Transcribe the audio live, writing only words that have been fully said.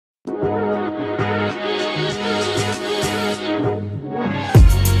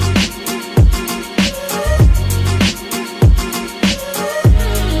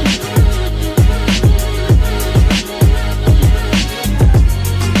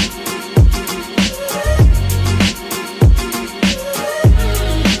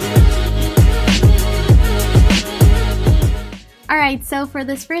Alright, so for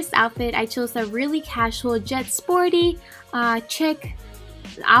this first outfit, I chose a really casual jet sporty chic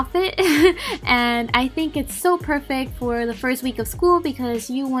outfit and I think it's so perfect for the first week of school because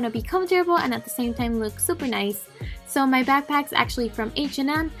you want to be comfortable and at the same time look super nice. So my backpack's actually from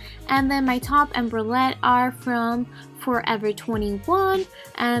H&M, and then my top and bralette are from Forever 21,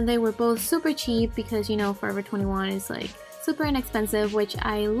 and they were both super cheap because, you know, Forever 21 is like super inexpensive, which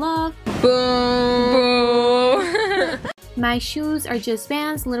I love. Boom! My shoes are just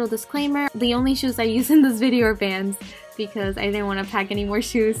Vans. Little disclaimer, the only shoes I use in this video are Vans because I didn't want to pack any more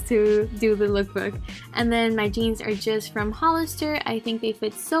shoes to do the lookbook. And then my jeans are just from Hollister. I think they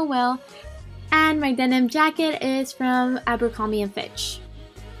fit so well. And my denim jacket is from Abercrombie Fitch.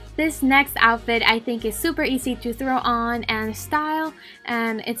 This next outfit I think is super easy to throw on and style,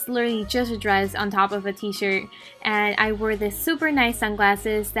 and it's literally just a dress on top of a t-shirt, and I wore this super nice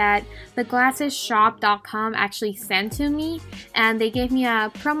sunglasses that theglassesshop.com actually sent to me, and they gave me a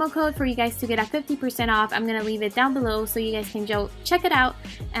promo code for you guys to get a 50% off. I'm gonna leave it down below so you guys can go check it out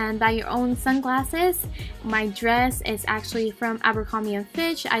and buy your own sunglasses. My dress is actually from Abercrombie &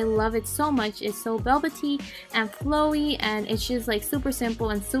 Fitch. I love it so much. It's so velvety and flowy, and it's just like super simple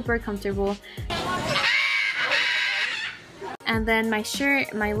and super comfortable. And then my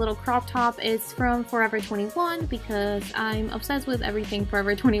shirt, my little crop top, is from Forever 21 because I'm obsessed with everything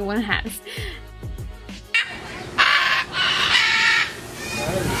Forever 21 has.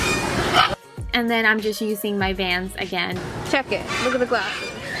 And then I'm just using my Vans again. Check it. Look at the glasses.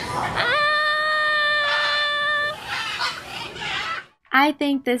 I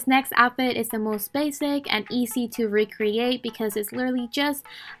think this next outfit is the most basic and easy to recreate because it's literally just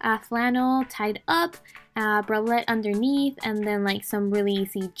a flannel tied up, a bralette underneath, and then like some really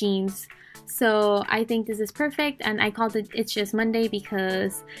easy jeans. So I think this is perfect, and I called it It's Just Monday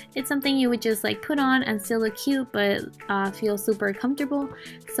because it's something you would just like put on and still look cute but feel super comfortable.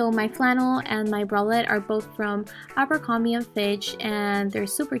 So my flannel and my bralette are both from Abercrombie & Fitch, and they're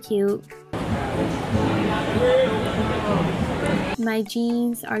super cute. My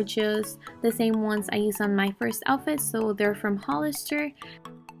jeans are just the same ones I used on my first outfit, so they're from Hollister.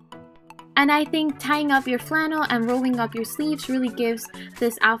 And I think tying up your flannel and rolling up your sleeves really gives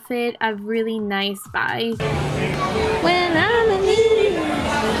this outfit a really nice vibe. When I'm in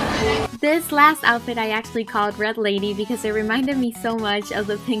need. This last outfit I actually called Red Lady because it reminded me so much of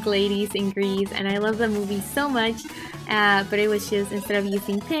the Pink Ladies in Grease, and I love the movie so much, but it was just, instead of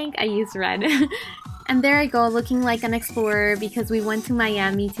using pink, I used red. And there I go, looking like an explorer because we went to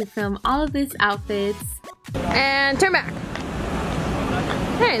Miami to film all of these outfits. And turn back.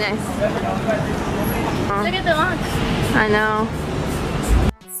 Very nice. Look at the lunch. I know.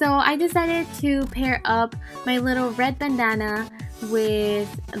 So I decided to pair up my little red bandana with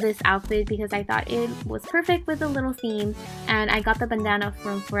this outfit because I thought it was perfect with a little theme, and I got the bandana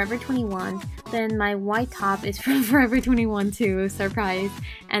from Forever 21. Then my white top is from Forever 21 too, surprise,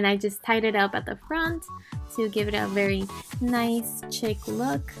 and I just tied it up at the front to give it a very nice chic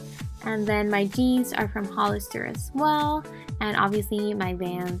look. And then my jeans are from Hollister as well, and obviously my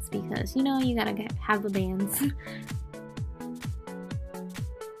Vans because, you know, you gotta have the Vans.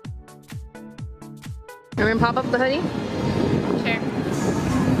 We're gonna pop up the hoodie? Sure.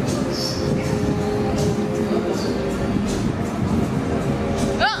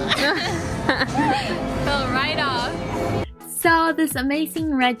 Oh! Fell right off. So this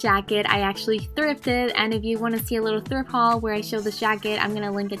amazing red jacket I actually thrifted, and if you want to see a little thrift haul where I show this jacket, I'm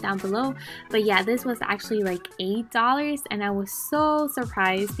gonna link it down below. But yeah, this was actually like $8, and I was so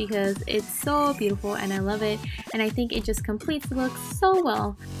surprised because it's so beautiful and I love it, and I think it just completes the look so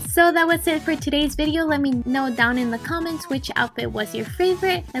well. So that was it for today's video. Let me know down in the comments which outfit was your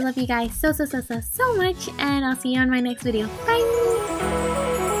favorite. I love you guys so much, and I'll see you on my next video. Bye!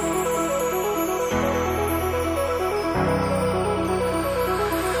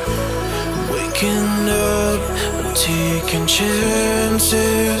 Waking up, I'm taking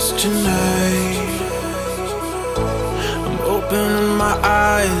chances tonight. I'm opening my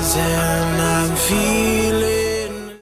eyes and I'm feeling